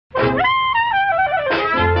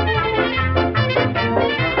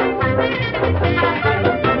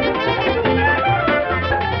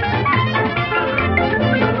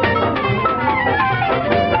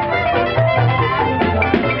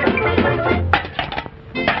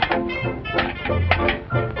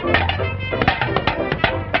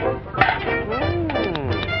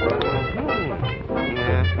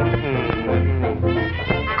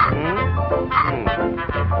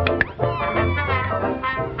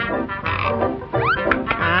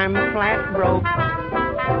I'm flat broke.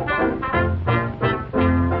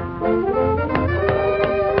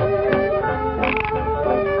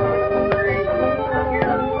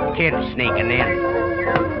 Kid's sneaking in.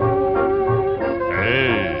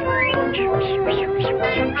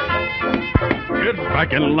 Get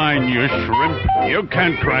back in line, you shrimp. You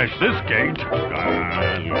can't crash this gate.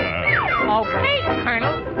 Okay,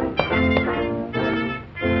 Colonel.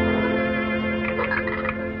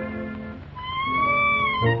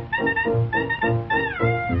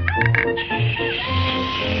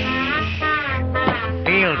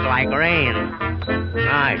 Feels like rain.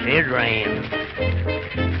 Nice, it rain.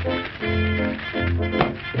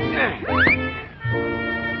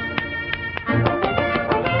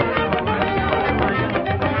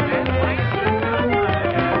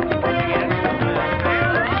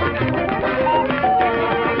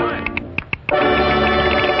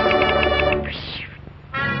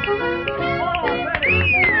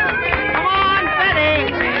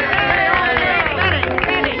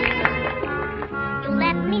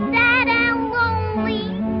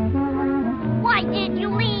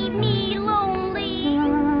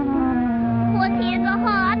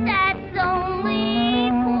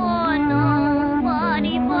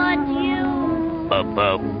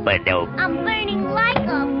 I'm burning like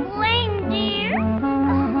a flame, dear.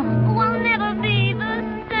 Oh, I'll never be the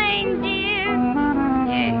same, dear.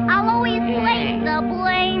 I'll always place the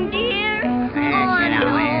blame, dear, on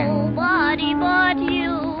nobody but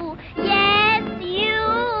you. Yes, you.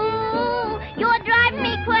 You're driving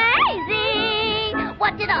me crazy.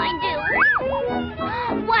 What did I do?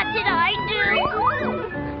 What did I do?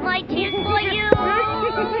 My tears for you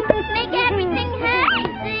make everything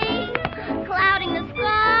hazy, clouding the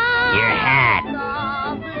sky. Your hat.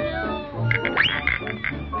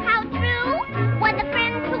 How true? When the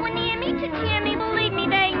friends who were near me to cheer me, believe me,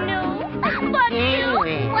 they knew. But you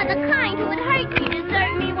were the kind who would hurt me,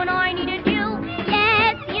 desert me when I needed you.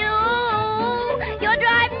 Yes, you. You're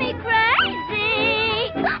driving me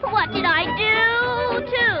crazy. What did I do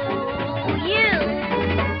to you?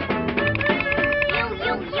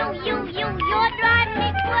 You're driving me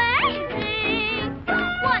crazy.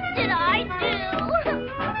 What did I do?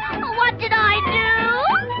 What did I do?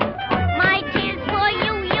 My tears for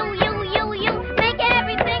you make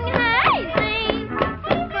everything hazy,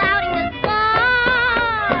 clouding the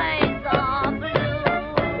skies are blue.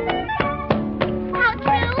 How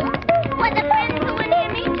true? When the friends who were near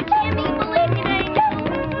me to cheer me, believe me, they knew.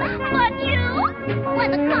 But you were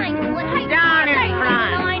the kind who would hate Down in me when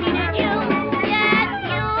front. I needed you. Yes,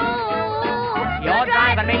 you. You're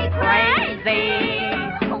driving me crazy.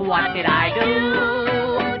 What did I do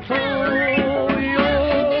to you?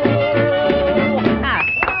 Ah.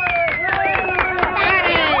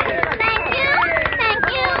 Thank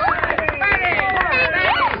you.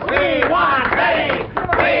 We want Betty!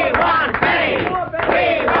 We want Betty! We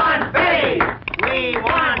want Betty! We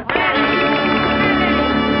want Betty!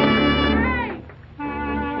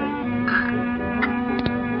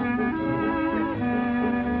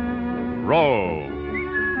 Row.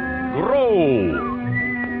 Grow.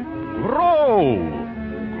 Grow.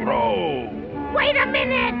 Grow. Wait a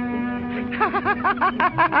minute.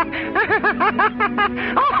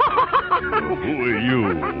 Who are you?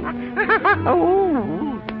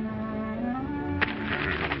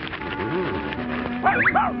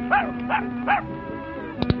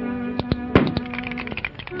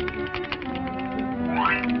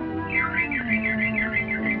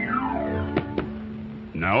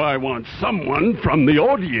 Now I want someone from the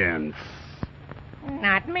audience.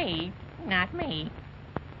 Not me. Not me.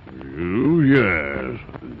 You, yes.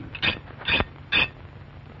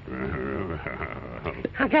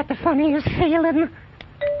 I got the funniest feeling.